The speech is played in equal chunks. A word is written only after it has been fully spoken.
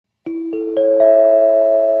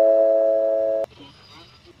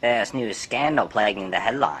There's new scandal plaguing the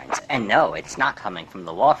headlines, and no, it's not coming from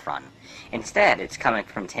the war front. Instead, it's coming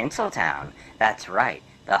from Tinseltown. That's right,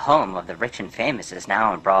 the home of the rich and famous is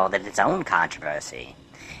now embroiled in its own controversy.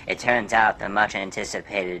 It turns out the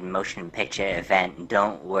much-anticipated motion picture event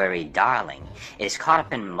Don't Worry, Darling is caught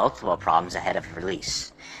up in multiple problems ahead of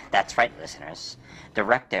release. That's right, listeners.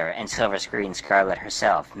 Director and silver screen Scarlet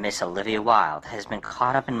herself, Miss Olivia Wilde, has been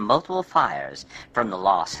caught up in multiple fires, from the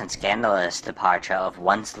loss and scandalous departure of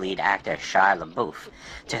once lead actor Shia LaBeouf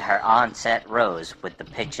to her on-set rose with the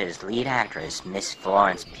picture's lead actress, Miss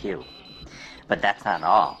Florence Pugh. But that's not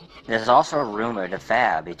all. There's also a rumored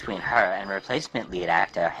affair between her and replacement lead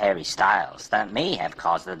actor Harry Styles that may have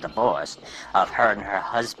caused the divorce of her and her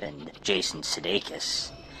husband, Jason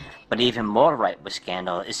Sudeikis. But even more ripe with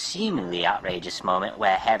scandal is seemingly outrageous moment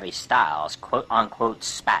where Harry Styles quote-unquote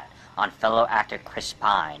spat on fellow actor Chris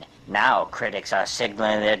Pine. Now critics are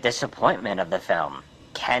signaling their disappointment of the film.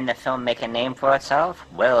 Can the film make a name for itself?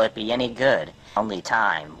 Will it be any good? Only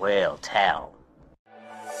time will tell.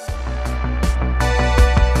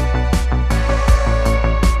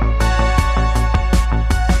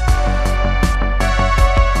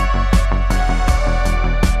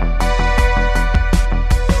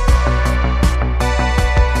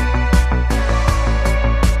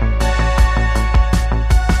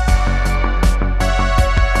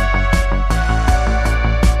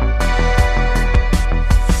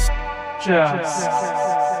 Just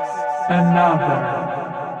another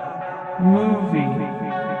movie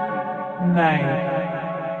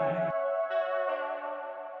night.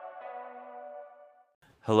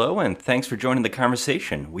 Hello, and thanks for joining the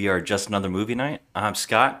conversation. We are Just Another Movie Night. I'm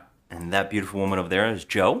Scott, and that beautiful woman over there is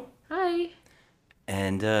Joe. Hi.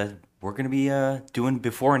 And we're going to be doing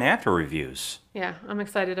before and after reviews. Yeah, I'm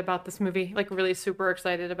excited about this movie. Like, really super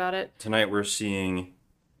excited about it. Tonight we're seeing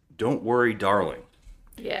Don't Worry, Darling.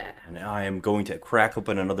 Yeah. And I am going to crack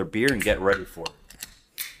open another beer and get ready for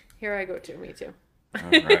it. Here I go too, me too.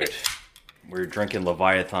 All right. We're drinking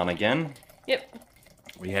Leviathan again. Yep.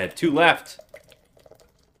 We had two left.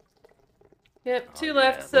 Yep, two yeah,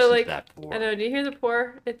 left. So, listen to like, that pour. I know, do you hear the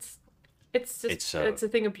pour? It's just, It's, it's a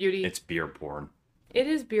thing of beauty. It's beer porn. It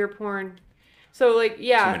is beer porn. So, like, Too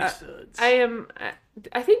yeah, many suds.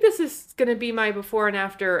 I think this is going to be my before and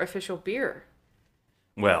after official beer.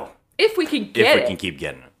 Well, If we can get it. if we can keep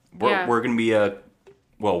getting it. We're Yeah. going to be,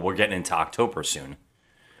 we're getting into October soon.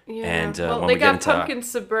 Yeah. And, well, when they we get got into- pumpkin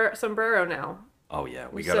sombrero now. Oh yeah,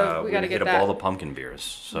 we So gotta we gotta hit get up that. all the pumpkin beers.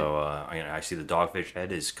 So I see the Dogfish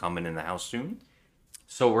Head is coming in the house soon.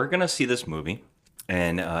 So we're gonna see this movie,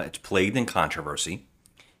 and it's plagued in controversy,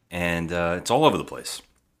 and it's all over the place.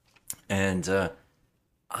 And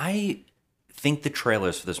I think the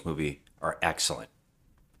trailers for this movie are excellent.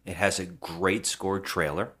 It has a great scored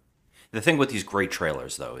trailer. The thing with these great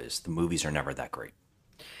trailers, though, is the movies are never that great.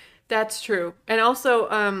 That's true. And also,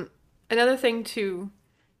 another thing to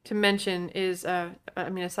mention is, I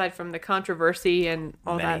mean, aside from the controversy and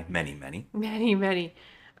all that, many,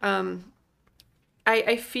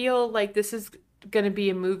 I feel like this is going to be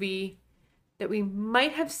a movie that we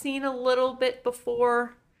might have seen a little bit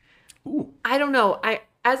before. Ooh. I don't know.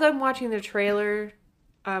 As I'm watching the trailer,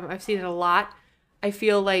 I've seen it a lot. I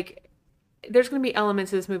feel like there's going to be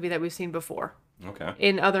elements of this movie that we've seen before Okay.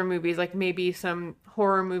 in other movies, like maybe some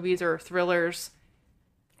horror movies or thrillers.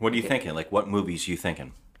 What are you thinking? Like, what movies are you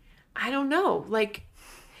thinking? I don't know. Like,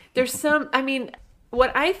 there's some, I mean,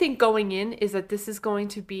 what I think going in is that this is going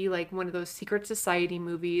to be like one of those secret society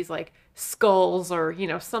movies, like Skulls or,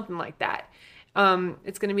 something like that.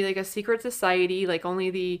 It's going to be like a secret society, like only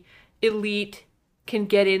the elite can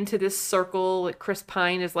get into this circle. Like Chris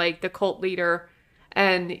Pine is like the cult leader,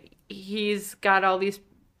 and he's got all these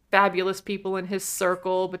fabulous people in his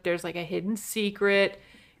circle, but there's like a hidden secret,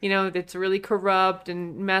 that's really corrupt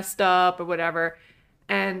and messed up or whatever.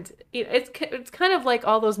 And it's kind of like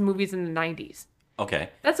all those movies in the 90s. Okay.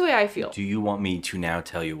 That's the way I feel. Do you want me to now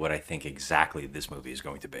tell you what I think exactly this movie is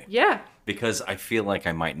going to be? Yeah. Because I feel like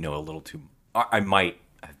I might know a little too... I might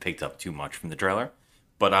have picked up too much from the trailer,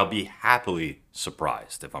 but I'll be happily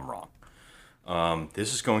surprised if I'm wrong.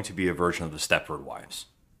 This is going to be a version of the Stepford Wives.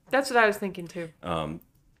 That's what I was thinking too.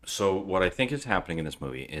 So what I think is happening in this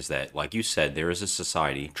movie is that, like you said, there is a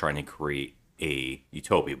society trying to create a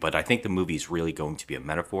utopia, but I think the movie is really going to be a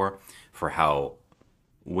metaphor for how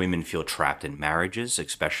women feel trapped in marriages,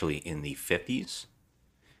 especially in the 50s,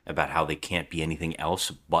 about how they can't be anything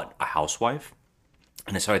else but a housewife.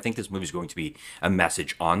 And so I think this movie is going to be a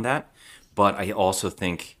message on that, but I also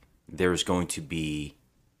think there's going to be...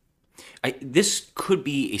 this could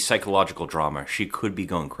be a psychological drama. She could be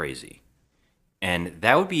going crazy. And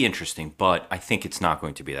that would be interesting, but I think it's not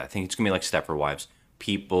going to be that. I think it's going to be like Stepford Wives.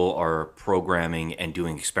 People are programming and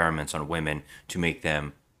doing experiments on women to make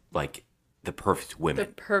them like the perfect The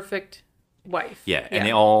women. perfect wife. Yeah,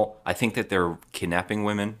 and I think that they're kidnapping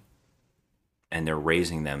women and they're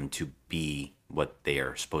raising them to be what they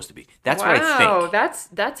are supposed to be. That's what I think.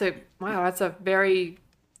 That's a very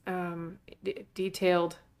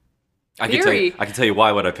detailed I theory. can tell you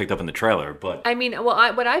why what I picked up in the trailer, but I mean,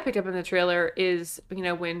 well, what I picked up in the trailer is,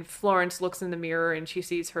 when Florence looks in the mirror and she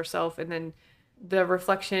sees herself, and then the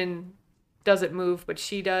reflection doesn't move, but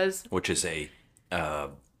she does. which is a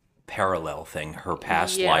parallel thing. Her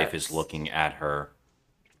past life is Yes. looking at her,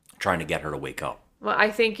 trying to get her to wake up. Well,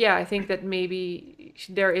 I think that maybe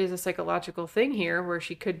there is a psychological thing here where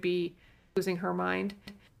she could be losing her mind.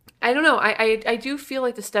 I don't know. I do feel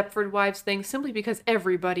like the Stepford Wives thing, simply because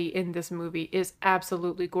everybody in this movie is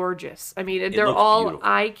absolutely gorgeous. I mean, they're looks all beautiful.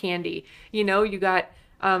 eye candy. You got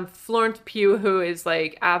Florence Pugh, who is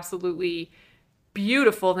like absolutely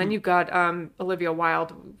beautiful. Then you've got Olivia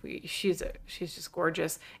Wilde. She's just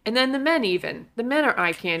gorgeous. And then the men are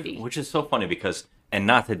eye candy. Which is so funny because, and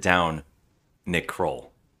not to down Nick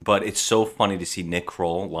Kroll, but it's so funny to see Nick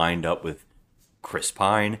Kroll lined up with Chris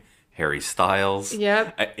Pine, Harry Styles.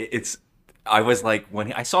 Yep. I was like,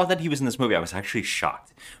 when I saw that he was in this movie, I was actually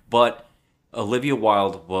shocked. But Olivia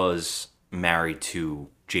Wilde was married to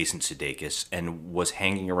Jason Sudeikis and was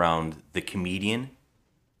hanging around the comedian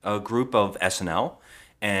group of SNL,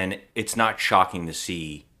 and it's not shocking to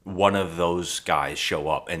see one of those guys show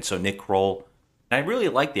up. And so Nick Kroll, and I really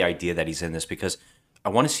like the idea that he's in this because I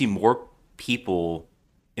want to see more people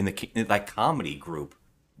in that comedy group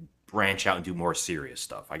branch out and do more serious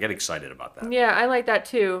stuff. I get excited about that. Yeah, I like that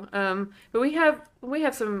too. But we have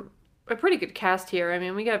a pretty good cast here. I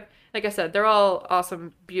mean, we got, like I said, they're all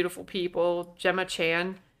awesome, beautiful people. Gemma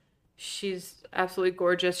Chan, she's absolutely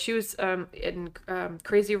gorgeous. She was in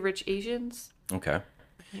Crazy Rich Asians. Okay.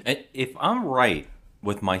 And if I'm right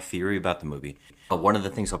with my theory about the movie, one of the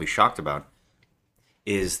things I'll be shocked about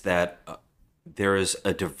is that there is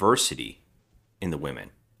a diversity in the women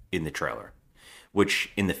in the trailer,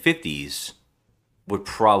 which in the 50s would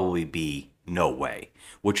probably be no way.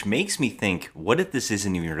 Which makes me think, what if this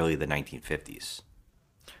isn't even really the 1950s?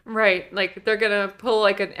 Right, like they're gonna pull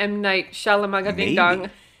like an M. Night Shyamalan ding dong.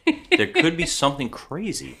 There could be something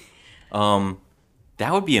crazy.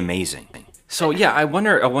 That would be amazing. So yeah, I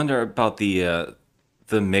wonder about the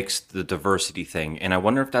diversity thing, and I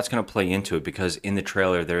wonder if that's going to play into it, because in the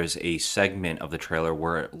trailer there's a segment of the trailer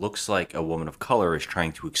where it looks like a woman of color is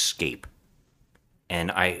trying to escape,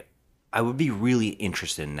 and I would be really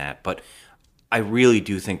interested in that. But I really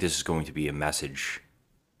do think this is going to be a message,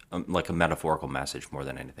 like a metaphorical message more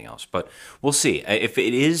than anything else. But we'll see. If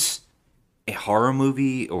it is a horror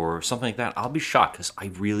movie or something like that, I'll be shocked because I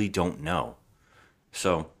really don't know.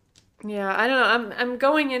 So Yeah, I don't know. I'm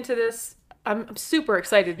going into this. I'm super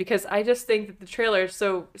excited because I just think that the trailer is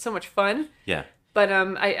so much fun. yeah, But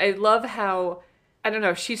I love how, I don't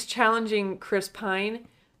know, she's challenging Chris Pine,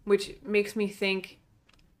 which makes me think,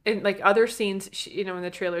 in like other scenes, in the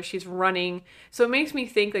trailer, she's running. So it makes me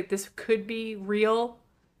think like this could be real.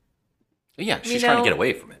 yeah, she's trying to get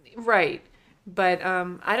away from it. Right. But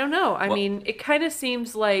I don't know. I mean, it kind of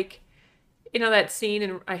seems like, that scene,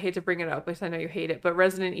 and I hate to bring it up because I know you hate it, but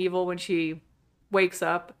Resident Evil, when she wakes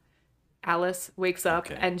up, Alice wakes up,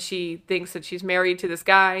 Okay. and she thinks that she's married to this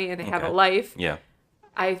guy and they have a Okay. life. Yeah,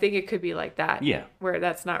 I think it could be like that. Yeah. Where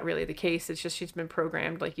that's not really the case. It's just she's been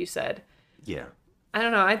programmed, like you said. yeah. I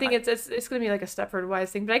don't know. I think it's going to be like a Stepford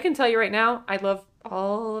Wives thing. But I can tell you right now, I love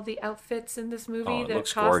all of the outfits in this movie. Oh, it The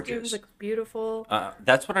looks costumes gorgeous. look beautiful.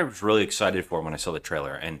 That's what I was really excited for when I saw the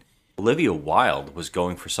trailer. And Olivia Wilde was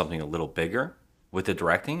going for something a little bigger with the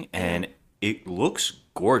directing, and it looks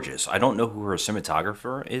gorgeous. I don't know who her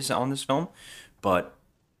cinematographer is on this film, but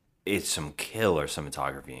it's some killer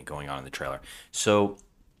cinematography going on in the trailer. So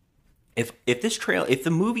if the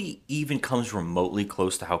movie even comes remotely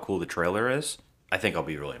close to how cool the trailer is, I think I'll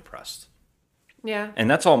be really impressed. Yeah. And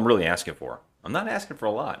that's all I'm really asking for. I'm not asking for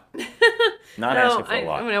a lot. Not asking for a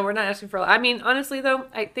lot. No, we're not asking for a lot. I mean, honestly, though,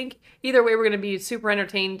 I think either way we're going to be super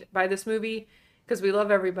entertained by this movie because we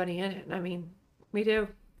love everybody in it. I mean, we do.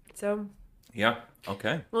 So Yeah.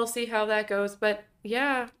 Okay. we'll see how that goes. But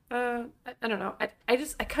yeah, I don't know. I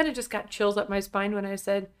kind of just got chills up my spine when I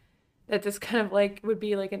said that this kind of like would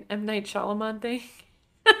be like an M. Night Shyamalan thing.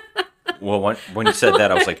 Well, when you said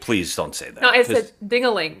that, I was like, please don't say that. No, I 'Cause- said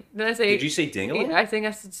dingaling. Did I say? Did you say dingaling? Yeah, I think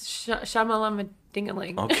I said Shyamalan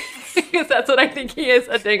dingaling. Okay. Because that's what I think he is,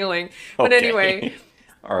 a dingaling. But Okay. anyway,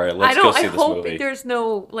 All right, let's go see I this hope movie. there's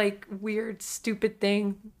no like weird, stupid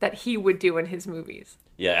thing that he would do in his movies.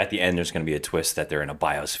 Yeah, at the end, there's going to be a twist that they're in a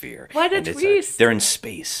biosphere. What a and twist! they're in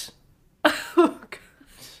space.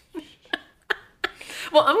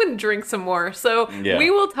 Well, I'm gonna drink some more, so Yeah.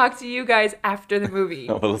 we will talk to you guys after the movie.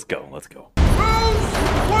 Oh, well, let's go. Let's go. I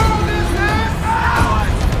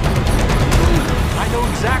know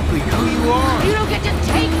exactly who you are. You don't get to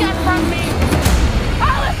take that from me!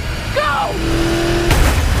 Alice, go!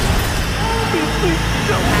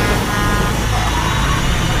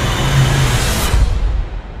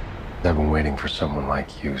 I've been waiting for someone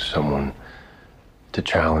like you, someone to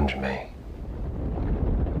challenge me.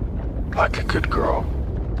 Like a good girl.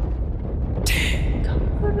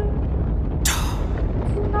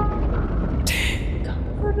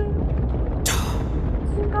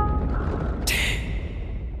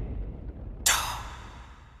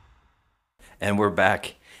 And we're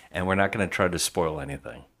back, and we're not going to try to spoil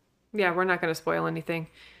anything. Yeah, we're not gonna spoil anything.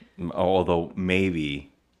 Although,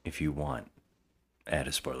 maybe, if you want, add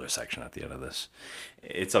a spoiler section at the end of this.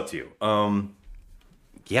 It's up to you.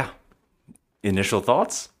 Yeah. Initial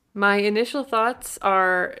thoughts? My initial thoughts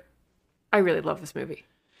are, I really love this movie.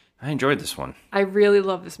 I enjoyed this one. I really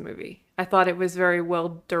love this movie. I thought it was very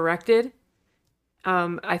well directed.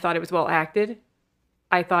 I thought it was well acted.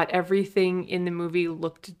 I thought everything in the movie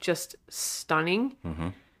looked just stunning.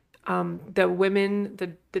 The women,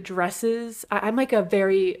 the dresses. I'm like a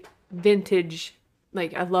very vintage,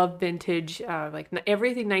 like I love vintage, like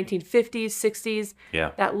everything 1950s, 60s.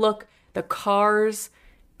 Yeah. That look, the cars,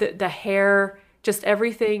 the hair, just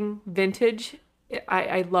everything vintage.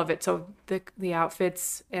 I love it. So the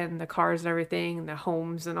outfits and the cars and everything, and the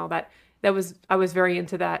homes and all that. I was very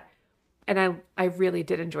into that. And I really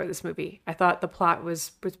did enjoy this movie. I thought the plot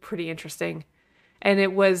was pretty interesting. And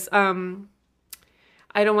it was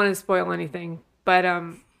I don't want to spoil anything, but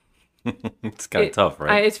It's kind of tough,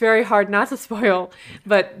 right? it's very hard not to spoil,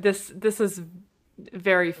 but this is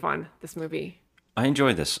very fun, this movie. I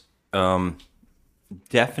enjoyed this.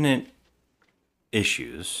 Definite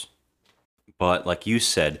issues, but like you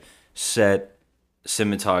said, set,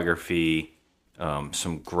 cinematography,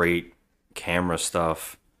 some great camera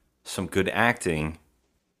stuff, some good acting.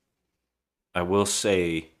 I will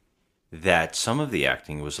say that some of the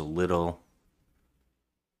acting was a little...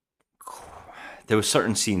 There were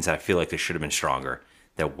certain scenes that I feel like they should have been stronger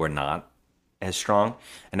that were not as strong.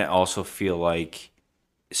 And I also feel like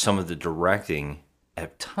some of the directing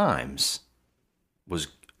at times was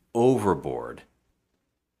overboard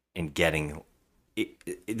in getting...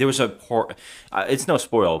 there was a poor... it's no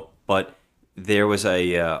spoil, but there was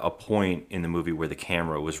a point in the movie where the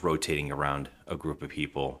camera was rotating around a group of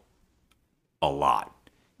people a lot.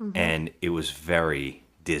 And it was very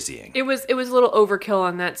dizzying. It was a little overkill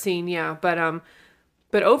on that scene, yeah,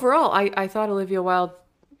 but overall I thought Olivia Wilde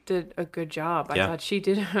did a good job. Yeah. I thought she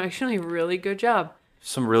did actually a really good job.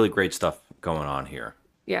 Some really great stuff going on here.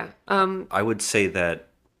 Yeah. I would say that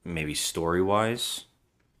maybe story-wise,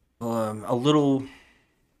 a little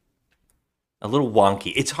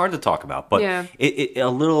wonky. It's hard to talk about, but Yeah. it a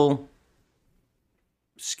little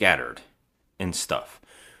scattered and stuff.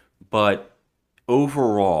 But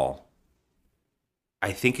overall,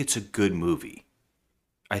 I think it's a good movie.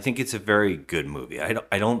 I think it's a very good movie. I'm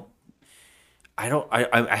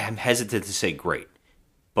hesitant to say great,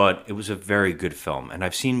 but it was a very good film. And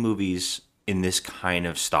I've seen movies in this kind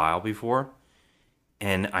of style before,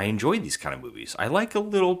 and I enjoy these kind of movies. I like a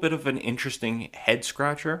little bit of an interesting head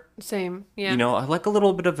scratcher. Same. Yeah. You know, I like a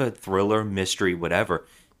little bit of a thriller, mystery, whatever.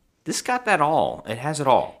 This got that all. It has it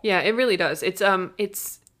all. Yeah, it really does. It's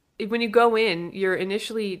when you go in, you're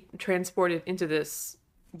initially transported into this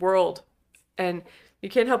world, and you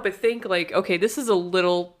can't help but think like, okay, this is a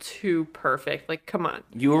little too perfect. Like, come on.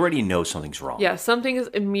 You already know something's wrong. Yeah, something is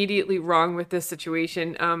immediately wrong with this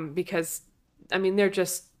situation. Because I mean, they're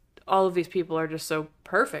just all of these people are just so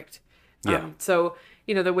perfect. Yeah. So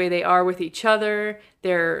the way they are with each other,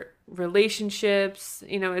 their relationships.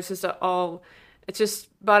 It's just It's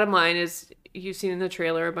just bottom line is you've seen in the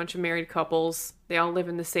trailer a bunch of married couples. They all live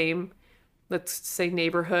in the same, let's say,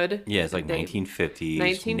 neighborhood. Yeah, it's like They-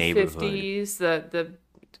 1950s neighborhood. 1950s.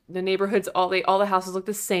 The neighborhoods, all the houses look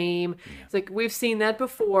the same. It's like we've seen that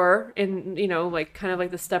before in like kind of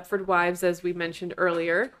like the Stepford Wives, as we mentioned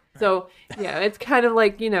earlier. So yeah, it's kind of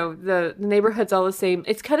like the neighborhood's all the same.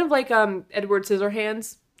 It's kind of like Edward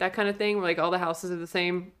Scissorhands, that kind of thing, where like all the houses are the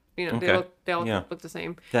same. Okay. They all Yeah. look the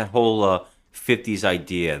same. That whole 50s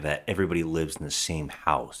idea that everybody lives in the same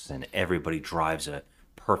house and everybody drives a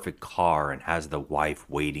perfect car and has the wife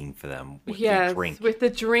waiting for them with the Yes, drink. with the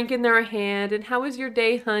drink in their hand, and how was your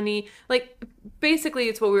day, honey? Like, basically,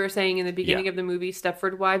 it's what we were saying in the beginning Yeah. of the movie,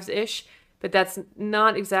 Stepford Wives-ish, but that's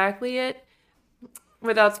not exactly it.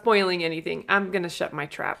 Without spoiling anything, I'm gonna shut my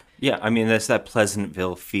trap. Yeah, I mean, that's that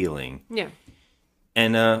Pleasantville feeling. Yeah.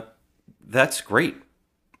 And that's great.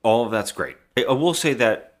 All of that's great. I will say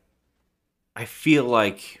that I feel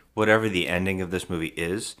like whatever the ending of this movie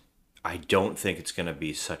is, I don't think it's going to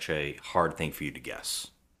be such a hard thing for you to guess.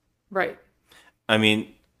 Right. I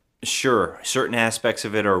mean, sure, certain aspects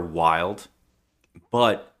of it are wild,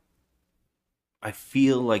 but I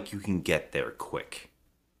feel like you can get there quick.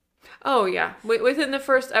 Oh, yeah. Within the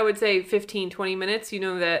first, I would say, 15, 20 minutes, you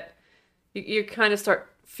know that you kind of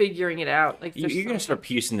start figuring it out. Like, there's You're going to start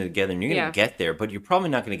piecing it together, and you're going to Yeah. get there, but you're probably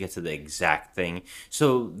not going to get to the exact thing.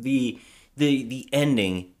 So the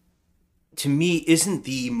ending, to me, isn't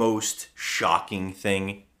the most shocking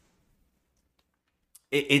thing.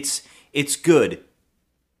 It's good,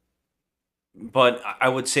 but I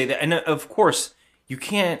would say that, and of course, you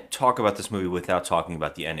can't talk about this movie without talking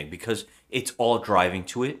about the ending because it's all driving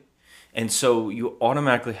to it, and so you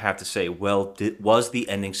automatically have to say, well, was the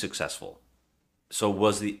ending successful? So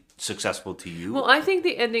was the successful to you? Well, I think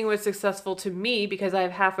the ending was successful to me because I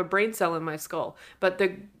have half a brain cell in my skull. But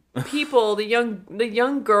the people, the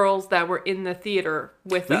young girls that were in the theater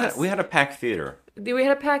with us, we had a packed theater. we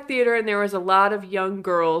had a packed theater, and there was a lot of young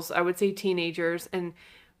girls. I would say teenagers, and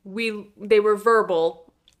they were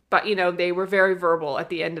verbal, but they were very verbal at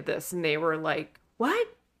the end of this, and they were like, "What?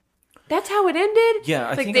 That's how it ended?" Yeah,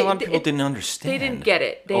 I Like, think a lot of people didn't understand. They didn't get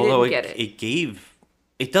it. They Although didn't get it.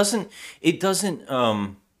 It doesn't.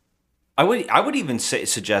 I would even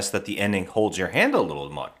suggest that the ending holds your hand a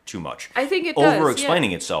little too much. I think it does, over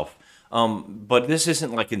explaining itself. But this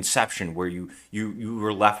isn't like Inception where you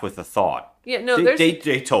were left with a thought. Yeah, no, they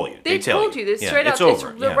told you. They tell told you this Yeah, straight it's up.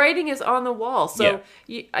 over. The writing is on the wall. So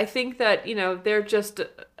Yeah. I think that, they're just,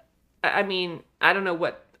 I mean, I don't know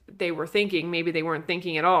what they were thinking. Maybe they weren't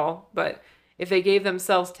thinking at all. But if they gave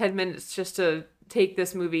themselves 10 minutes just to take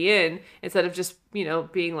this movie in, instead of just,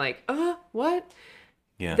 being like, what?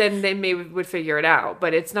 Yeah. Then they maybe would figure it out.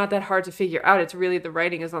 But it's not that hard to figure out. It's really the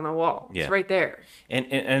writing is on the wall. Yeah. It's right there.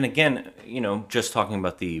 And again, just talking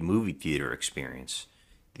about the movie theater experience,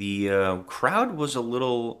 the crowd was a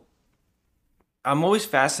little. I'm always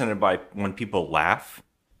fascinated by when people laugh.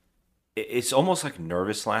 It's almost like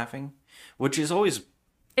nervous laughing, which is always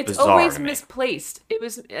It's bizarre always to me. misplaced. It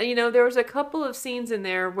was, there was a couple of scenes in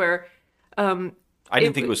there where I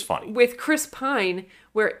didn't think it was funny. with Chris Pine,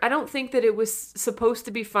 where I don't think that it was supposed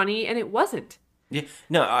to be funny, and it wasn't. Yeah,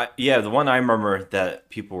 no, the one I remember that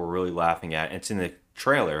people were really laughing at, and it's in the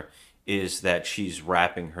trailer, is that she's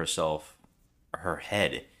wrapping her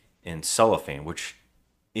head in cellophane, which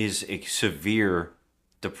is a severe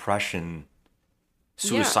depression,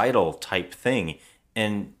 suicidal type thing,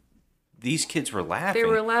 and these kids were laughing. They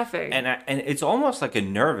were laughing. and it's almost like a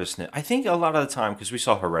nervousness. I think a lot of the time because we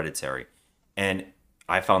saw Hereditary, and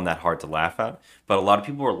I found that hard to laugh at, but a lot of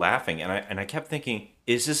people were laughing, and I kept thinking,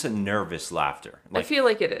 is this a nervous laughter? I feel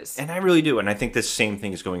like it is. And I really do, and I think the same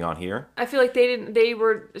thing is going on here. I feel like they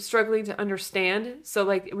were struggling to understand. So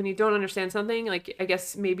like when you don't understand something, like I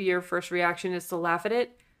guess maybe your first reaction is to laugh at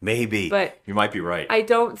it. Maybe, But you might be right. I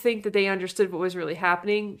don't think that they understood what was really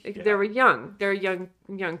happening. They were young. They're young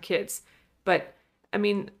kids. But I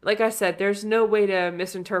mean, like I said, there's no way to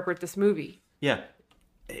misinterpret this movie. Yeah,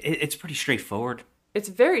 it's pretty straightforward. It's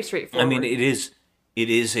very straightforward. I mean, it is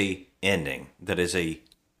a ending that is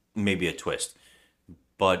maybe a twist,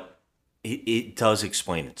 but it does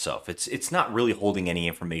explain itself. It's not really holding any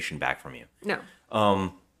information back from you. No.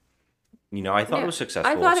 I thought it was successful.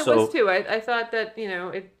 I thought it was too. I thought that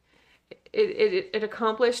it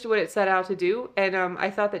accomplished what it set out to do, and I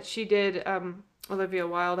thought that she did. Olivia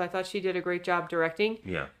Wilde. I thought she did a great job directing.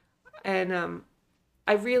 Yeah. And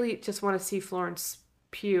I really just want to see Florence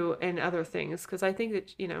Pugh and other things because I think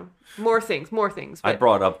that more things. I But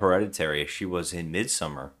brought up Hereditary. She was in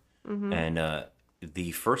Midsummer, and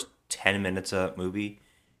the first 10 minutes of that movie,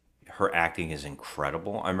 her acting is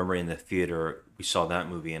incredible. I remember in the theater we saw that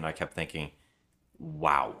movie, and I kept thinking,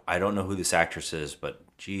 "Wow, I don't know who this actress is, but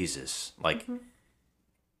Jesus, like,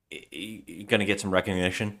 you gonna get some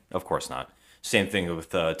recognition? Of course not." Same thing with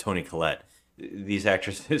Toni Collette. These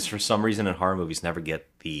actresses, for some reason, in horror movies, never get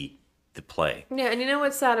the play. yeah, and you know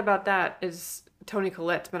what's sad about that is Toni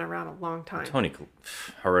Collette's been around a long time.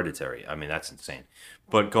 Hereditary. I mean, that's insane.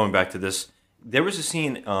 But going back to this, there was a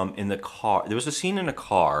scene in the car. There was a scene in a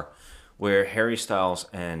car where Harry Styles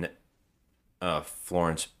and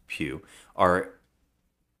Florence Pugh are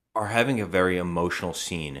are having a very emotional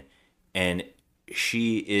scene, and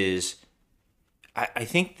she is. I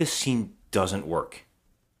think this scene doesn't work.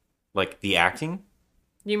 Like the acting.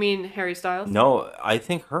 You mean Harry Styles? No, I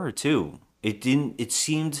think her too. It didn't. It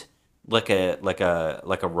seemed like a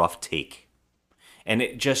rough take, and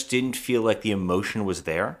it just didn't feel like the emotion was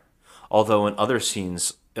there. Although in other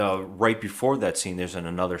scenes, right before that scene, there's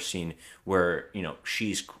another scene where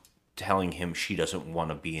she's telling him she doesn't want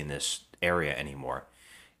to be in this area anymore,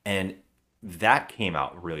 and that came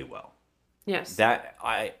out really well. Yes.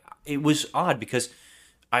 It was odd because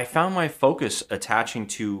I found my focus attaching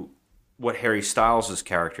to what Harry Styles'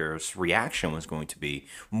 character's reaction was going to be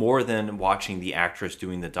more than watching the actress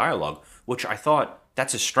doing the dialogue, which I thought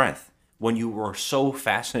that's a strength. When you were so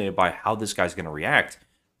fascinated by how this guy's going to react,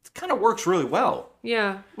 it kind of works really well.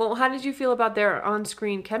 Yeah. Well, how did you feel about their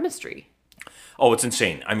on-screen chemistry? Oh, it's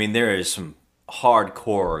insane. I mean, there is some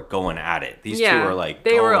hardcore going at it. These two are like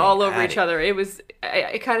they were going all over at each it. other.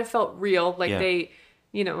 It kind of felt real, like Yeah. they,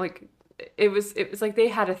 like it was like they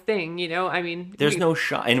had a thing, I mean, There's no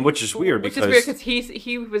shot, and which is weird which because is weird because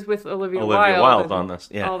he was with Olivia Wilde Wilde on this,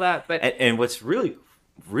 yeah, all that, but and what's really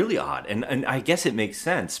really odd, and I guess it makes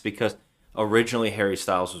sense because originally Harry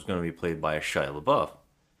Styles was going to be played by Shia LaBeouf,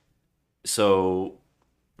 so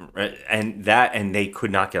and they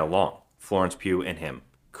could not get along. Florence Pugh and him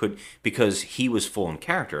could, because he was full in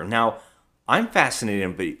character. Now I'm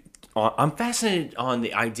fascinated on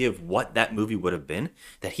the idea of what that movie would have been,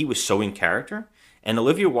 that he was so in character, and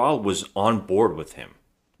Olivia Wilde was on board with him.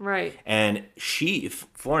 right. And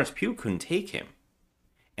Florence Pugh couldn't take him.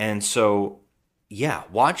 And so, yeah,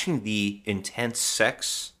 watching the intense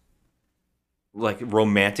sex, like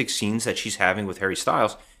romantic scenes that she's having with Harry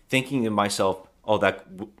Styles, thinking to myself, oh,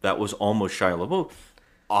 that was almost Shia LaBeouf.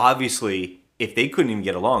 Obviously, if they couldn't even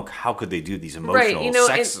get along, how could they do these emotional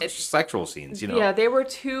sexual scenes? Yeah, they were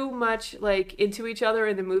too much like into each other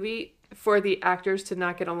in the movie for the actors to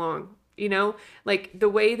not get along. Like the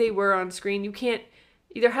way they were on screen,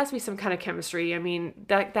 there has to be some kind of chemistry. I mean,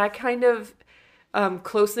 that kind of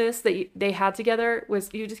closeness that they had together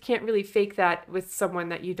you just can't really fake that with someone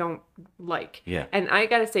that you don't like. Yeah. And I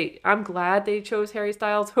gotta say, I'm glad they chose Harry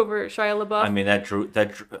Styles over Shia LaBeouf. I mean, that drew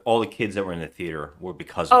all the kids that were in the theater were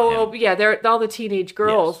because of him. Oh yeah, they're all the teenage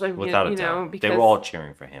girls. Yes, without a doubt. Because they were all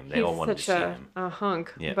cheering for him. They he's all wanted to see such him. a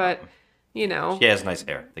hunk. Yeah. But He has nice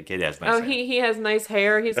hair. The kid has nice hair. he has nice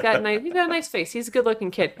hair. He's got a nice face. He's a good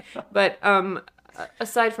looking kid. But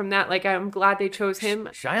aside from that, like I'm glad they chose him.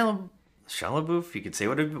 Shia LaBeouf, you could say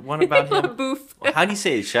what you want about him. LaBeouf. How do you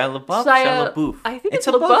say it? Shia LaBeouf? Shia LaBeouf. I think it's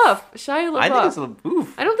a LaBeouf. Shia LaBeouf. I think it's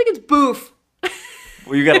LaBeouf. I don't think it's Boof.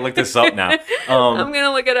 Well, you got to look this up now. I'm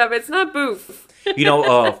gonna look it up. It's not Boof.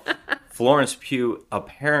 Florence Pugh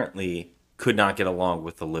apparently could not get along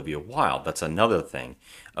with Olivia Wilde. That's another thing.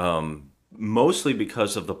 Mostly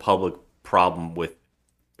because of the public problem with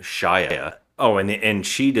Shia. Oh, and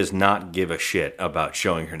she does not give a shit about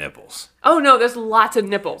showing her nipples. Oh no, there's lots of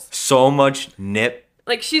nipples. So much nip.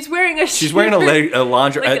 Like she's wearing a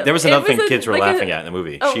lingerie. Like, there was it another was thing a- kids were like a- laughing at in the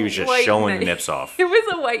movie. a She was just white showing night- nips off. It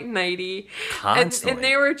was a white nightie. Constantly. And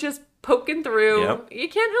they were just poking through. Yep. You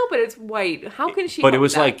can't help it. It's white. How can she But it help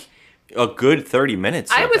was that? like a good 30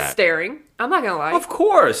 minutes I of was that. staring. I'm not gonna lie. Of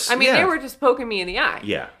course. I mean, yeah. they were just poking me in the eye.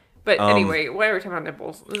 Yeah. But anyway, why are we talking about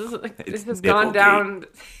nipples? This has gone Nipplegate. down.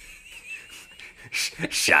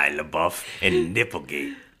 Shia LaBeouf and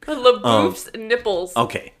Nipplegate. LaBeouf's nipples.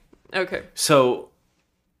 Okay. Okay. So,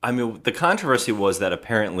 I mean, the controversy was that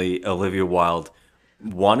apparently Olivia Wilde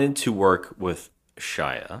wanted to work with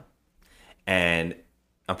Shia, and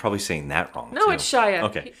I'm probably saying that wrong. No, too. it's Shia.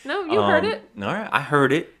 Okay. No, you heard it. All right, I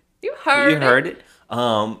heard it. You heard it.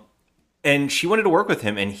 And she wanted to work with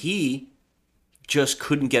him, and he just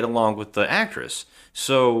couldn't get along with the actress.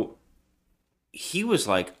 So he was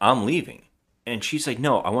like, I'm leaving. And she's like,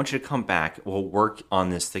 no, I want you to come back. We'll work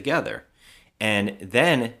on this together. And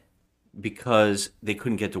then, because they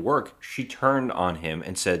couldn't get to work, she turned on him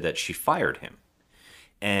and said that she fired him.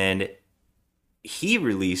 And he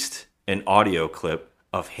released an audio clip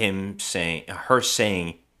of her saying,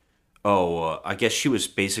 I guess she was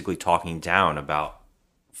basically talking down about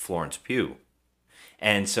Florence Pugh.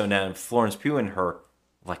 And so now Florence Pugh and her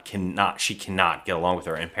cannot get along with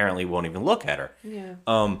her, and apparently won't even look at her. Yeah.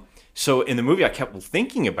 So in the movie I kept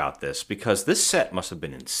thinking about this because this set must have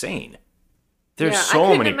been insane. There's I so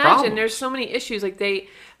couldn't many imagine. problems. There's so many issues. Like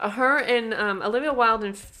her and Olivia Wilde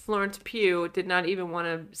and Florence Pugh did not even want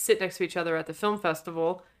to sit next to each other at the film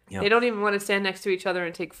festival. Yeah. They don't even want to stand next to each other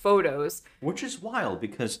and take photos. Which is wild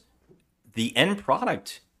because the end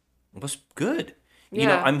product was good. You Yeah.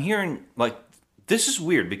 know, I'm hearing this is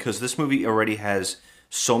weird because this movie already has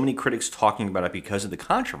so many critics talking about it because of the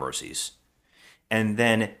controversies. And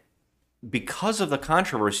then because of the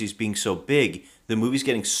controversies being so big, the movie's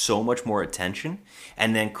getting so much more attention,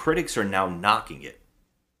 and then critics are now knocking it.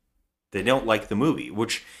 They don't like the movie,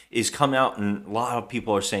 which is come out, and a lot of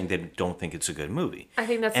people are saying they don't think it's a good movie. I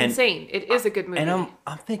think that's insane. It is a good movie. And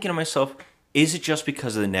I'm thinking to myself, is it just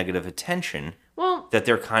because of the negative attention that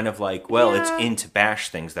they're kind of like, well, it's in to bash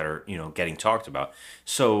things that are, getting talked about,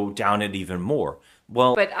 so down it even more.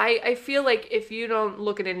 Well, but I feel like if you don't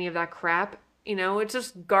look at any of that crap, it's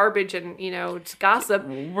just garbage and, it's gossip.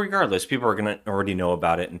 Regardless, people are going to already know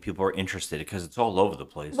about it and people are interested because it's all over the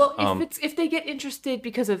place. Well, if they get interested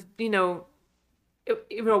because of,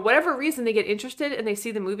 whatever reason they get interested and they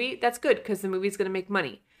see the movie, that's good because the movie's going to make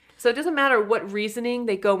money. So it doesn't matter what reasoning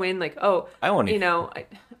they go in, like, oh, I want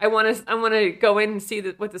to go in and see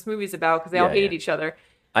what this movie's about because they all hate each other.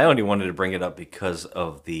 I only wanted to bring it up because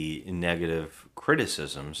of the negative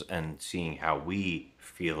criticisms and seeing how we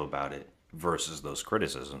feel about it versus those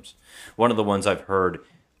criticisms. One of the ones I've heard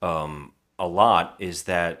a lot is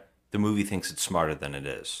that the movie thinks it's smarter than it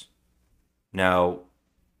is. Now,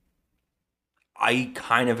 I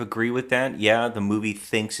kind of agree with that. Yeah, the movie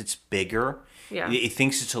thinks it's bigger. Yeah. It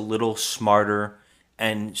thinks it's a little smarter,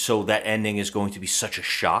 and so that ending is going to be such a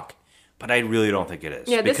shock. But I really don't think it is.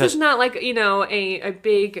 Yeah, this is not like, a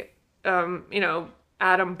big,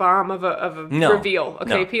 atom bomb of a reveal. Okay,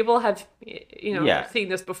 no. People have, seen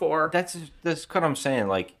this before. That's what I'm saying.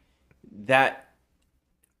 Like, that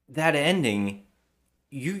ending,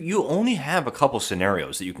 you only have a couple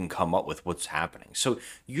scenarios that you can come up with what's happening. So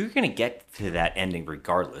you're going to get to that ending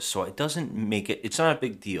regardless. So it doesn't make it, it's not a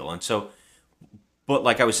big deal. And so, but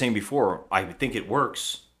like I was saying before, I think it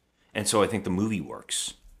works. And so I think the movie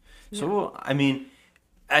works. Yeah. So, I mean,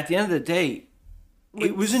 at the end of the day,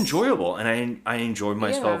 it was enjoyable, and I enjoyed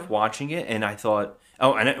myself watching it, and I thought,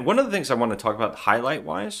 and one of the things I want to talk about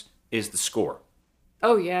highlight-wise is the score.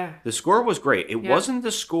 Oh, yeah. The score was great. It wasn't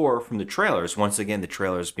the score from the trailers. Once again, the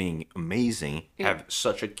trailers being amazing, have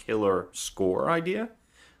such a killer score idea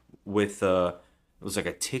with, it was like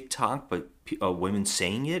a TikTok, but women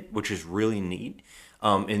saying it, which is really neat.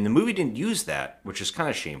 And the movie didn't use that, which is kind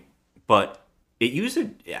of a shame, but it used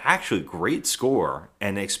an actually great score,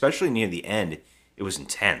 and especially near the end, it was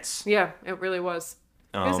intense. Yeah, it really was.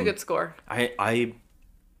 It was a good score. I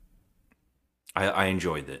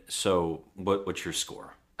enjoyed it. So, what's your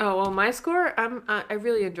score? Oh, well, my score, I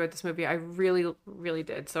really enjoyed this movie. I really, really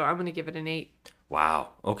did. So I'm going to give it an 8. Wow.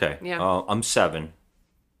 Okay. Yeah. I'm 7.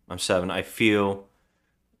 I feel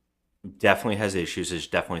definitely has issues. There's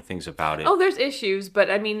definitely things about it. Oh, there's issues, but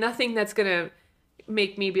I mean, nothing that's going to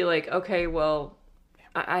make me be like, okay, well,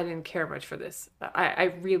 I didn't care much for this.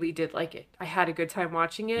 I really did like it. I had a good time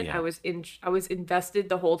watching it. Yeah. I was invested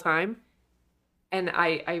the whole time, and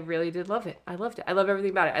I really did love it. I loved it. I love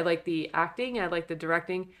everything about it. I like the acting, I like the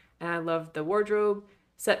directing, and I love the wardrobe,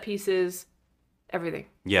 set pieces, everything.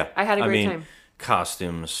 Yeah, I had a great time.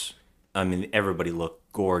 Costumes. I mean, everybody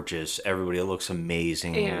looked gorgeous. Everybody looks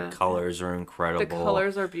amazing. Yeah. The colors are incredible. The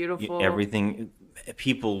colors are beautiful. Everything.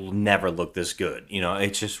 People never look this good.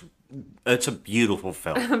 It's a beautiful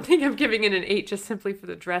film. I think I'm giving it an 8 just simply for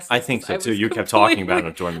the dresses. I think so too. You kept talking about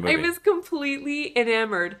it during the movie. I was completely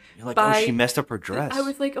enamored. You're like, oh, she messed up her dress. I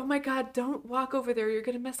was like, oh my God, don't walk over there. You're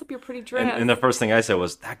going to mess up your pretty dress. And the first thing I said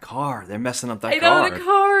was, that car. They're messing up that car. I know, the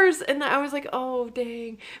cars. And I was like, oh,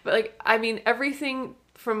 dang. But like, I mean, everything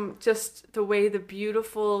from just the way the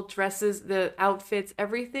beautiful dresses, the outfits,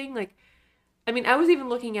 everything. Like, I mean, I was even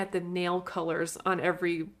looking at the nail colors on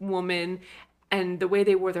every woman and the way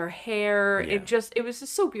they wore their hair. Yeah. It was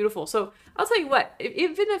just so beautiful. So I'll tell you what,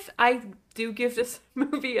 even if I do give this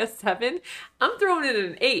movie a 7, I'm throwing it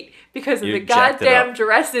an 8 because of the goddamn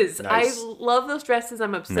dresses. Nice. I love those dresses.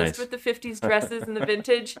 I'm obsessed with the 50s dresses and the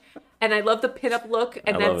vintage. And I love the pinup look.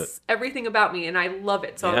 And that's everything about me. And I love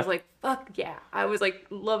it. So I was like, fuck yeah. I was like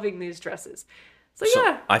loving these dresses. So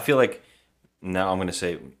yeah. I feel like now I'm going to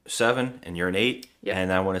say 7 and you're an 8. Yep.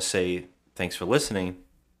 And I want to say thanks for listening.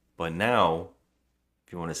 But now,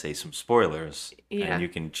 if you want to say some spoilers, and you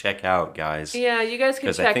can check out, guys. Yeah, you guys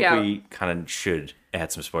can check out. Because I think we kind of should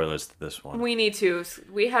add some spoilers to this one. We need to.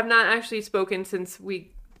 We have not actually spoken since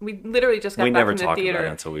we literally just got back from the theater. We never talk about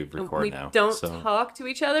it until we record now. We don't talk to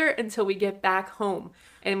each other until we get back home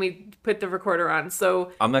and we put the recorder on.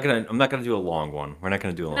 So I'm not gonna do a long one. We're not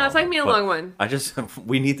gonna do a long one. No, it's not gonna be a long one.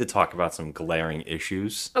 We need to talk about some glaring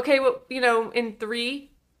issues. Okay, well, in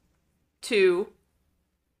 3, 2,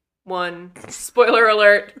 1, spoiler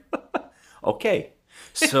alert. Okay,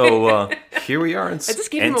 so here we are. I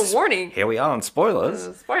just gave him a warning. Here we are on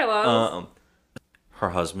spoilers. Spoilers. Her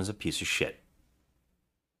husband's a piece of shit.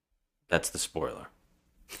 That's the spoiler.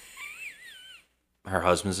 Her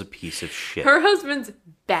husband's a piece of shit. Her husband's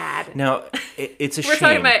bad. Now, it's a We're shame.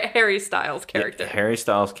 talking about Harry Styles' character. Harry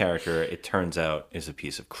Styles' character, it turns out, is a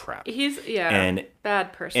piece of crap. He's And-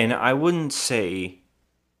 bad person. And I wouldn't say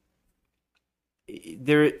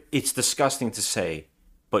it's disgusting to say,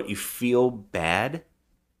 but you feel bad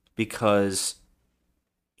because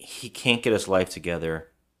he can't get his life together,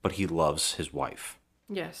 but he loves his wife.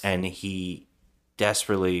 Yes. And he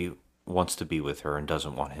desperately wants to be with her and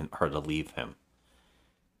doesn't want her to leave him.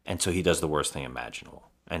 And so he does the worst thing imaginable.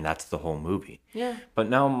 And that's the whole movie. Yeah. But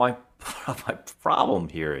now my problem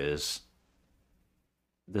here is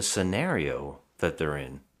the scenario that they're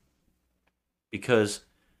in. Because,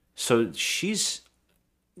 so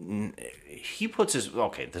he puts his,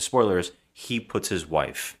 okay, the spoiler is, he puts his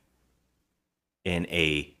wife in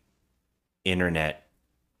a internet,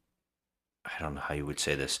 I don't know how you would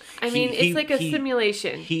say this. It's like a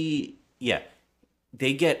simulation.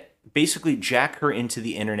 They get, basically jack her into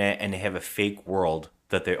the internet and they have a fake world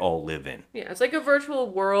that they all live in. Yeah, it's like a virtual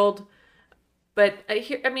world. But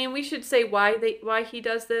we should say why he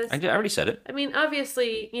does this. I already said it. I mean,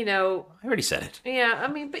 obviously, I already said it. Yeah,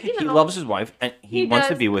 but He loves his wife and he wants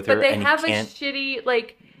to be with her, but they and have he can't, a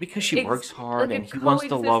shitty because she works hard like and he wants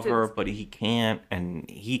to love her, coexistence. but he can't, and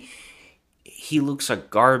he looks like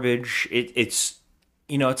garbage. It's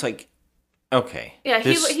it's like, okay, Yeah,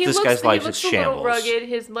 this he guy's life is looks a shambles. little rugged.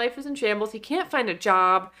 His life is in shambles. He can't find a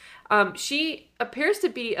job. She appears to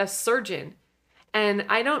be a surgeon, and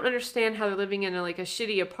I don't understand how they're living in a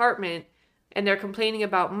shitty apartment, and they're complaining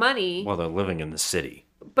about money. Well, they're living in the city.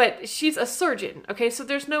 But she's a surgeon, okay? So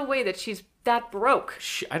there's no way that she's that broke.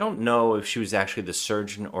 I don't know if she was actually the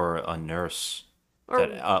surgeon or a nurse. Or,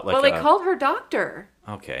 That, they called her doctor.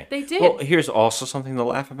 Okay. They did. Well, here's also something to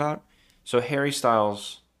laugh about. So Harry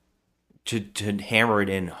Styles, to hammer it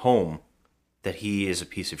in home that he is a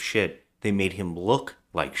piece of shit, they made him look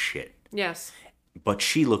like shit. Yes. But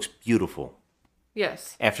she looks beautiful.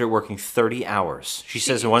 Yes. After working 30 hours. She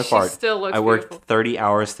says in one she part, still looks I worked beautiful. 30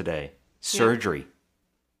 hours today. Surgery.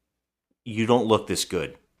 You don't look this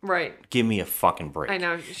good. Right. Give me a fucking break. I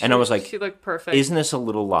know. And I was like, she looked perfect. isn't this a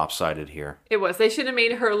little lopsided here? It was. They should have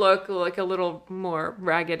made her look like a little more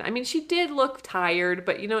ragged. I mean, she did look tired,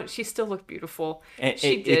 but she still looked beautiful. And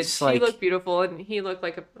She did. it's She like- looked beautiful, and he looked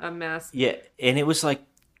like a mess. Yeah, and it was like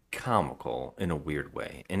comical in a weird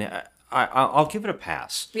way. And I'll give it a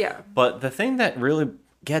pass. Yeah. But the thing that really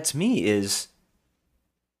gets me is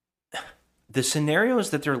the scenarios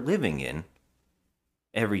that they're living in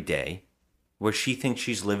every day, where she thinks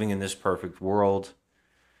she's living in this perfect world.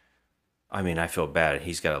 I mean, I feel bad.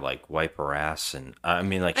 He's got to wipe her ass, and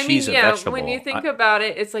she's a vegetable. When you think about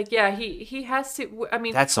it, it's like, yeah, he has to. I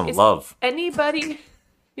mean, That's some is love. Anybody,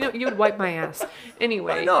 you would wipe my ass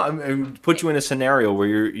anyway. No, I put you in a scenario where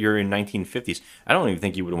you're in 1950s. I don't even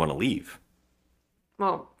think you would want to leave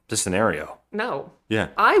Well, the scenario. no, Yeah.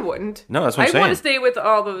 I wouldn't. No, that's what I'm I saying. want to stay with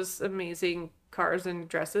all those amazing cars and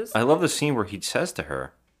dresses. I love the scene where he says to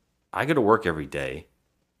her, I go to work every day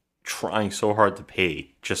trying so hard to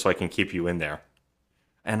pay just so I can keep you in there.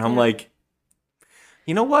 And I'm like,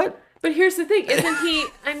 you know what? But here's the thing, isn't he?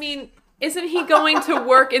 I mean, isn't he going to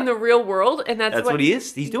work in the real world? And that's What he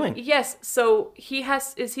is. He's doing. Yes. So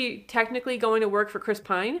is he technically going to work for Chris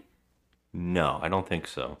Pine? No, I don't think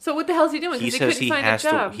so. So what the hell is he doing? He 'Cause says couldn't he find has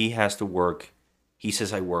a job. to. He has to work. He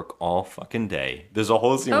says, I work all fucking day. There's a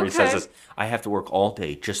whole scene where he says Okay. this. I have to work all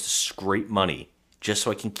day just to scrape money, just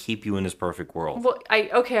so I can keep you in this perfect world. Well, I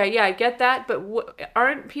get that, but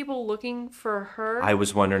aren't people looking for her? I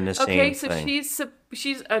was wondering the same Okay, so thing.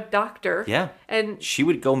 she's a doctor. Yeah. and She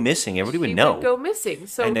would go missing. Everybody would she know. would go missing.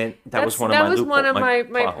 So And then that was that's- one of that my was loophole- one of my my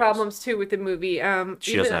plot holes. problems too with the movie.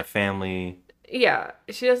 She doesn't have family. Yeah,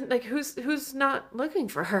 she doesn't who's not looking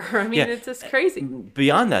for her. I mean, Yeah. it's just crazy.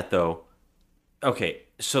 Beyond that, though, okay,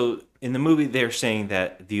 so in the movie, they're saying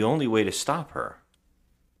that the only way to stop her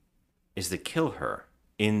is to kill her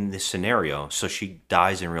in this scenario so she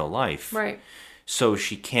dies in real life. Right. So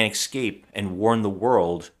she can't escape and warn the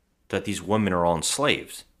world that these women are all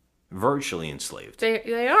enslaved, virtually enslaved.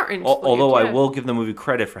 They are enslaved. Although I yeah. will give the movie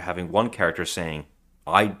credit for having one character saying,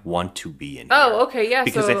 I want to be in here. Oh, okay, yeah.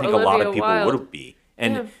 Because so I think a lot of Olivia people Wilde. would be.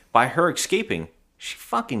 And Yeah. by her escaping, she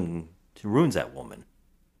fucking ruins that woman.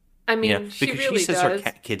 I mean, You know, she because really she says does.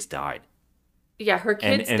 her kids died. Yeah, her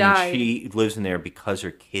kids and died. she lives in there because her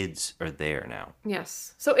kids are there now.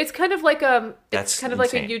 Yes. So it's kind of like That's it's kind of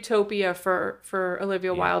like a insane. utopia for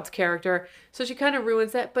Olivia Wilde's character. So she kind of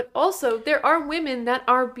ruins that, but also there are women that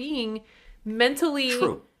are being mentally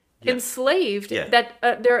True. Yeah. enslaved Yeah. that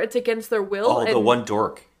it's against their will. Oh, the and- one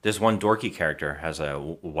dork. There's one dorky character has a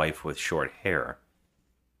wife with short hair,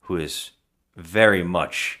 who is very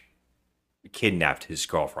much kidnapped his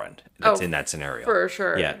girlfriend. That's in that scenario for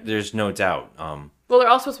sure. Yeah, there's no doubt. Well, they're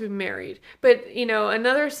all supposed to be married. But, you know,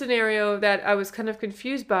 another scenario that I was kind of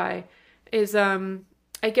confused by is,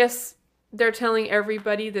 I guess they're telling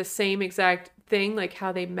everybody the same exact thing, like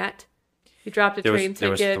how they met. You dropped a train There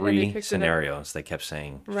was ticket. and they three picked it up. scenarios they kept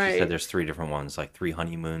saying. Right. She said there's 3 different ones, like 3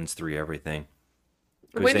 honeymoons, 3 everything.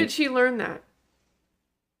 When did she learn that?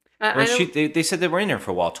 Well, they said they were in there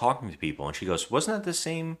for a while talking to people, and she goes, "Wasn't that the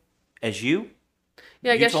same as you?"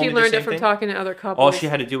 Yeah, I You guess told she me the learned it same from thing? talking to other couples. All she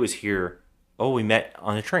had to do was hear, "Oh, we met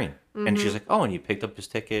on a train," and she's like, "Oh, and you picked up his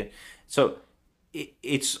ticket." So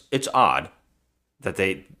it's odd that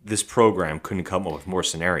this program couldn't come up with more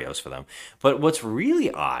scenarios for them. But what's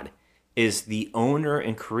really odd is the owner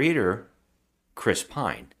and creator, Chris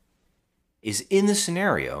Pine, is in the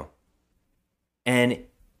scenario, and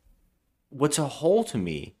what's a hole to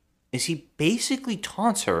me is he basically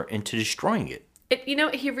taunts her into destroying it. You know,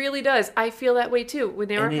 he really does. I feel that way too. When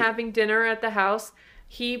they were And having dinner at the house,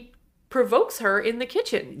 he provokes her in the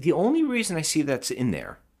kitchen. The only reason I see that's in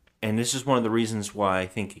there, and this is one of the reasons why I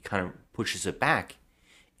think it kind of pushes it back,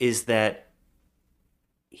 is that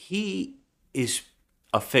he is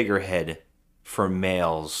a figurehead for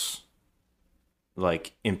males,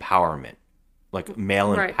 like empowerment, like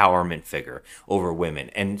male Right. empowerment figure over women.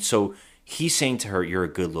 And so he's saying to her, "You're a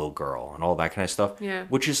good little girl," and all that kind of stuff. Yeah.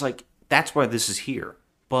 Which is like, that's why this is here.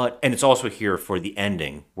 And it's also here for the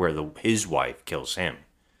ending where his wife kills him.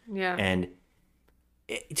 Yeah. And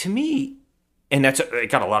to me, and it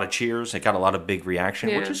got a lot of cheers. It got a lot of big reaction,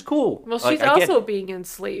 which Yeah. is cool. Well, Like, she's I get- also being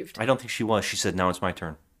enslaved. I don't think she was. She said, "Now it's my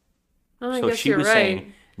turn." Oh, I So guess she you're was right.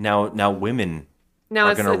 saying, "Now women Now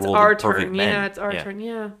are it's, going to it's rule our the perfect turn. men." Yeah, it's our turn.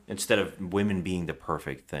 Yeah. Instead of women being the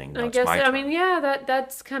perfect thing. Now I it's guess. my I turn. mean, yeah.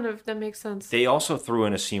 That's kind of that makes sense. They also threw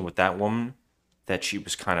in a scene with that woman that she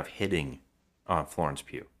was kind of hitting on Florence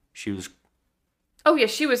Pugh. Oh yeah,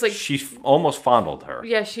 she was like. She almost fondled her.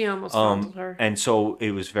 Yeah, she almost fondled her. And so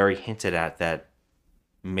it was very hinted at that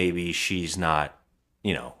maybe she's not,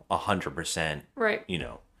 100%, Right.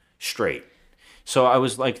 straight. So I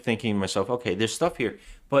was like thinking to myself, okay, there's stuff here,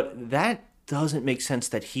 but that doesn't make sense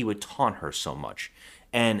that he would taunt her so much.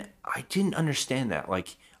 And I didn't understand that.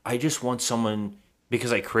 Like, I just want someone,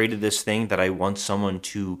 because I created this thing, that I want someone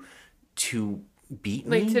to beat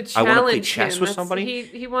me. Like to I want to play challenge chess him. with That's- somebody.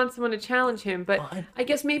 He wants someone to challenge him, but But I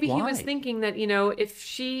guess maybe he was why? thinking that if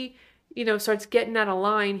she starts getting out of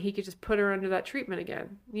line, he could just put her under that treatment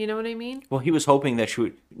again. You know what I mean? Well, he was hoping that she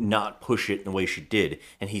would not push it in the way she did,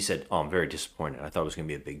 and he said, "Oh, I'm very disappointed. I thought it was going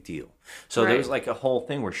to be a big deal." So there Right. was like a whole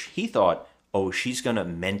thing where he thought, "Oh, she's going to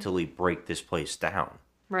mentally break this place down.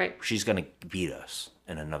 Right. She's going to beat us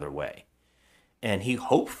in another way," and he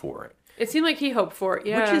hoped for it, It seemed like he hoped for it.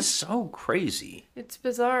 Yeah. which is so crazy. It's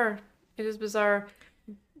bizarre. It is bizarre.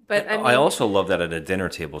 But I mean, I also love that at a dinner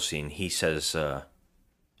table scene, he says,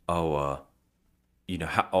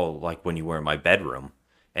 like when you were in my bedroom,"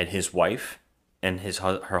 and his wife and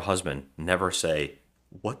her husband never say,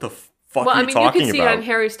 "What the fuck well, are I you mean, you talking could see about?" on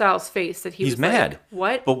Harry Styles' face that he He's was mad. Like,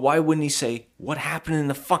 what? But why wouldn't he say, "What happened in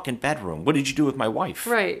the fucking bedroom? What did you do with my wife?"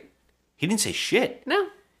 Right. He didn't say shit. No.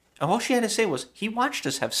 And all she had to say was, "He watched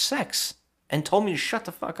us have sex and told me to shut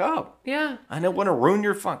the fuck up. Yeah. I don't want to ruin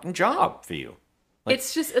your fucking job for you." Like,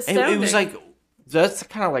 It's just it astounding. was like, that's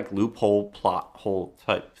kind of like loophole, plot hole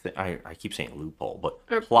type thing. I keep saying loophole, but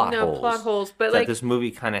Or- plot no, holes. plot holes, but that like- this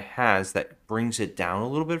movie kind of has that brings it down a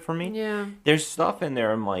little bit for me. Yeah. There's stuff in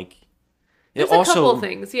there I'm like, There's it a couple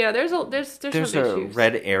things. Yeah, there's There's some a issues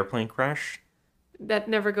red airplane crash. that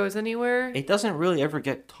never goes anywhere. It doesn't really ever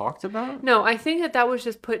get talked about. No, I think that was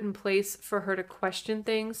just put in place for her to question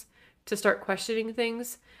things, to start questioning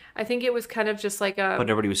things. I think it was kind of just like a But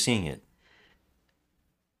nobody was seeing it.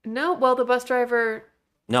 no. Well, the bus driver.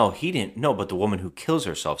 No, he didn't. No, but the woman who kills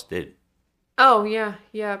herself did. Oh yeah,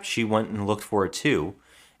 yeah. She went and looked for it too,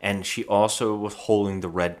 and she also was holding the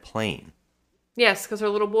red plane. Yes, because her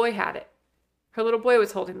little boy had it. Her little boy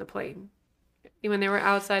was holding the plane when they were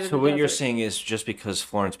outside of So the what you're desert. saying is just because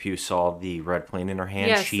Florence Pugh saw the red plane in her hand,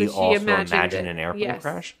 Yes, she that also imagined imagined it. an airplane Yes,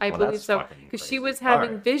 crash? I Well, believe that's so. fucking Because she crazy. was having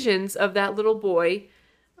All right. visions of that little boy,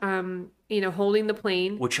 holding the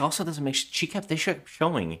plane. Which also doesn't make... They kept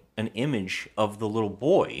showing an image of the little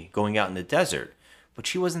boy going out in the desert, but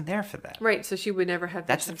she wasn't there for that. Right, so she would never have.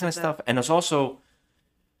 That's the visions kind of that. stuff. And it's also...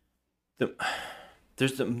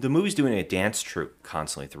 The movie's doing a dance troupe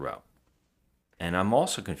constantly throughout. And I'm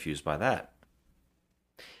also confused by that.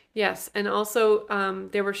 Yes, and also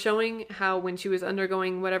they were showing how when she was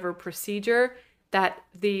undergoing whatever procedure, that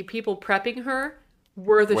the people prepping her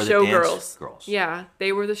were the dance showgirls. girls. Yeah,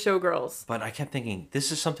 they were the showgirls. But I kept thinking,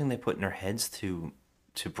 this is something they put in their heads to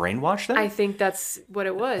brainwash them? I think that's what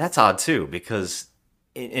it was. That's odd, too, because...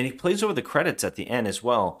 And he plays over the credits at the end as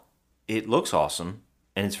well. It looks awesome,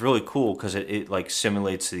 and it's really cool because it like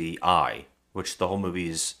simulates the eye, which the whole movie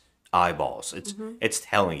is eyeballs. It's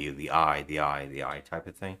telling you the eye type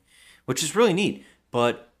of thing, which is really neat.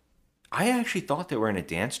 But I actually thought they were in a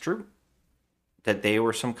dance troupe, that they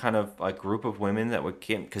were some kind of like group of women that would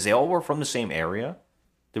came because they all were from the same area.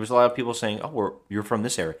 There was a lot of people saying, "Oh, you're from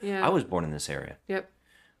this area." Yeah. I was born in this area. Yep.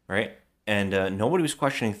 Right, and nobody was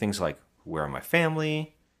questioning things like, where are my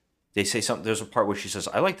family? They say something. There's a part where she says,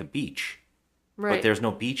 I like the beach. Right. But there's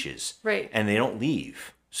no beaches. Right. And they don't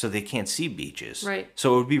leave. So they can't see beaches. Right.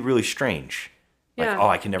 So it would be really strange. Like, Yeah.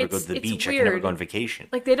 I can never go It's- to the it's beach. I can never weird. go on vacation.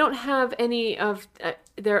 Like they don't have any of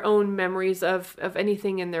their own memories of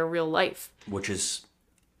anything in their real life. Which is,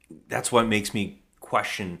 that's what makes me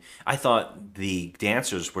question. I thought the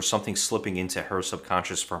dancers were something slipping into her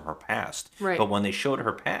subconscious from her past. Right. But when they showed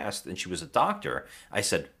her past and she was a doctor, I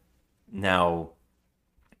said, now,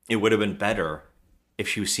 it would have been better if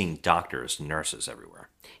she was seeing doctors and nurses everywhere.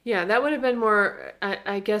 Yeah, that would have been more,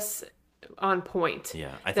 I guess, on point.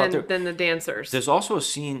 Yeah, I thought than the dancers. There's also a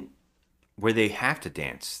scene where they have to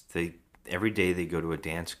dance. Every day they go to a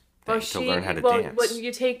dance thing to learn how to dance. Well,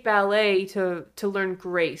 you take ballet to learn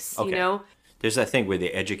grace, Okay. you know? There's that thing where they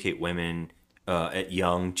educate women at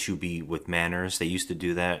young to be with manners. They used to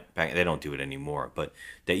do that back. They don't do it anymore, but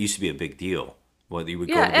that used to be a big deal. Well, you would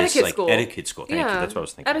go to this etiquette like school. etiquette school. Thank you. That's what I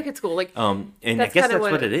was thinking. Etiquette school, like And I guess kinda that's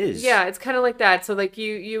what it is. Yeah, it's kind of like that. So like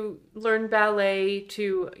you learn ballet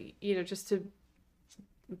to just to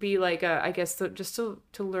be like I guess just to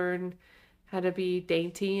learn how to be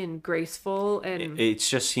dainty and graceful and It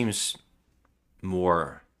just seems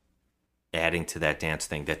more adding to that dance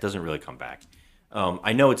thing that doesn't really come back.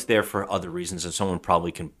 I know it's there for other reasons, and someone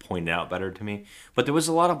probably can point it out better to me. But there was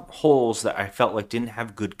a lot of holes that I felt like didn't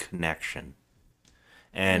have good connection.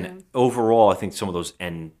 And overall, I think some of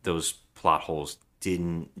those plot holes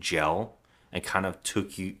didn't gel and kind of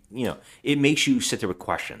took you, it makes you sit there with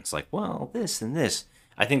questions like, well, this and this.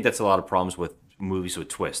 I think that's a lot of problems with movies with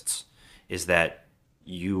twists, is that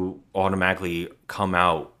you automatically come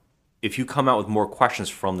out, if you come out with more questions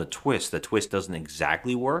from the twist doesn't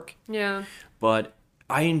exactly work. yeah. But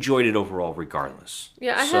I enjoyed it overall regardless.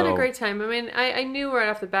 Yeah, I had a great time. I mean, I knew right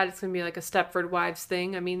off the bat it's going to be like a Stepford Wives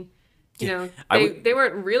thing. I mean, they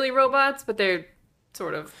weren't really robots, but they're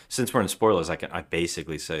sort of. Since we're in spoilers, I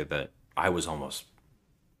basically say that I was almost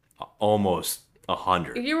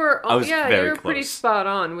 100. You were, I was you very were pretty close. spot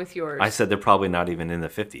on with yours. I said they're probably not even in the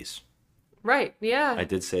 50s. Right, yeah. I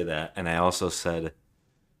did say that. And I also said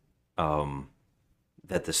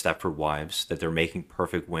that the Stepford Wives, that they're making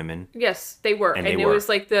perfect women. Yes, they were. And And they it were. was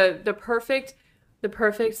like the perfect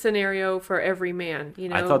scenario for every man,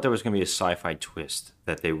 I thought there was going to be a sci-fi twist,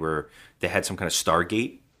 that they had some kind of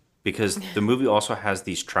Stargate, because the movie also has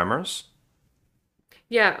these tremors.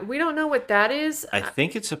 Yeah, we don't know what that is. I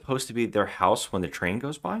think it's supposed to be their house when the train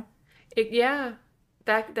goes by.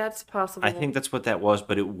 That's possible. I think that's what that was,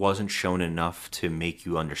 but it wasn't shown enough to make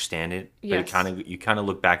you understand it. Yes. But you kind of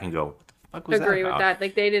look back and go, what the fuck was agree that with about? that.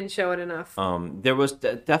 Like they didn't show it enough. There was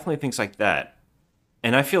definitely things like that.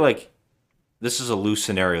 And I feel like this is a loose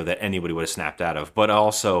scenario that anybody would have snapped out of. But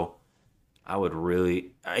also,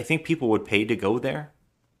 I think people would pay to go there,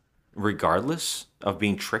 regardless of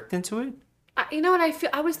being tricked into it. You know what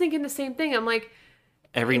I was thinking the same thing. I'm like,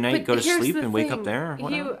 Every night, but go to here's sleep the and wake up thing. there.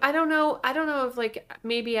 I don't know if like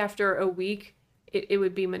maybe after a week it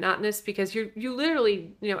would be monotonous, because you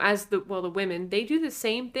literally, as the women, they do the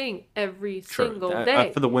same thing every single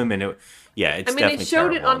day. For the women, it's definitely they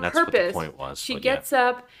showed it terrible, on and that's purpose. what the point was. She but gets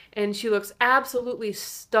up and she looks absolutely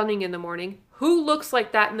stunning in the morning. Who looks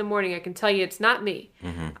like that in the morning? I can tell you it's not me.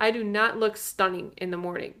 Mm-hmm. I do not look stunning in the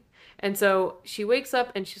morning. And so she wakes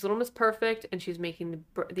up and she's Little Miss Perfect, and she's making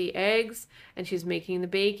the eggs, and she's making the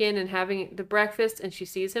bacon and having the breakfast, and she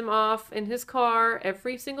sees him off in his car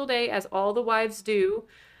every single day, as all the wives do.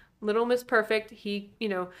 Little Miss Perfect,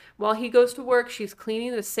 while he goes to work, she's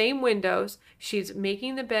cleaning the same windows, she's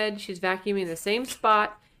making the bed, she's vacuuming the same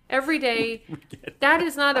spot every day. That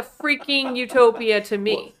is not a freaking utopia to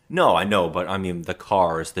me. No, I know, but I mean the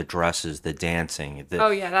cars, the dresses, the dancing.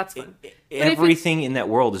 That's fun. Everything in that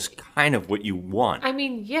world is kind of what you want. I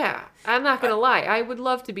mean, yeah, I'm not gonna lie. I would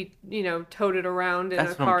love to be, toted around in a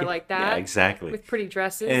That's what I'm car getting- like that. Yeah, exactly. With pretty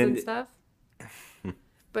dresses And- and stuff.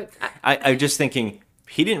 But I'm just thinking,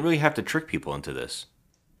 he didn't really have to trick people into this.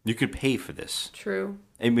 You could pay for this. True.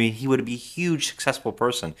 I mean, he would be a huge successful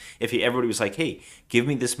person if everybody was like, "Hey, give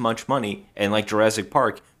me this much money," and like Jurassic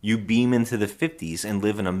Park, you beam into the 50s and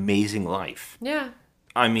live an amazing life. Yeah.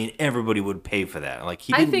 I mean, everybody would pay for that. Like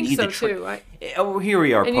he I didn't think need so the too. Oh, here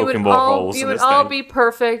we are And you would poking more all, holes you in would this all thing. be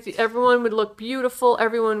perfect. Everyone would look beautiful.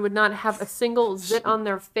 Everyone would not have a single zit on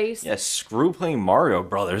their face. Yeah, screw playing Mario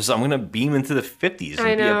Brothers. I'm gonna beam into the 50s and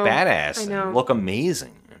I know, be a badass I know. and look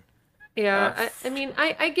amazing. Yeah, I mean,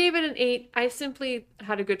 I gave it an 8. I simply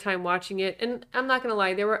had a good time watching it. And I'm not going to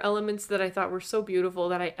lie, there were elements that I thought were so beautiful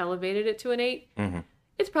that I elevated it to an 8. Mm-hmm.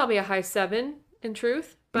 It's probably a high 7 in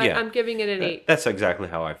truth, but Yeah. I'm giving it an 8. That's exactly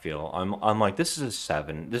how I feel. I'm like, this is a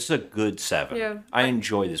 7. This is a good 7. Yeah. I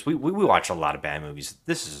enjoy this. We watch a lot of bad movies.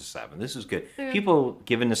 This is a 7. This is good. People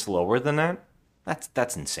giving this lower than that,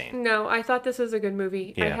 that's insane. No, I thought this was a good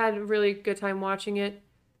movie. I Yeah. had a really good time watching it.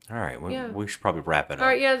 All right, Yeah. we should probably wrap it up. All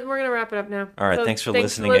right, yeah, we're going to wrap it up now. All right, So thanks for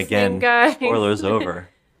listening again. guys. Spoilers over.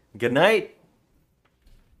 Good night.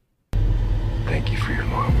 Thank you for your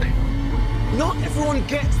loyalty. Not everyone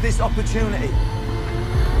gets this opportunity.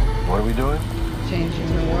 What are we doing? Changing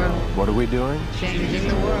the world. What are we doing? Changing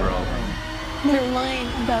the world. They're lying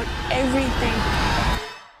about everything.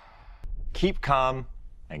 Keep calm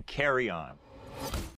and carry on.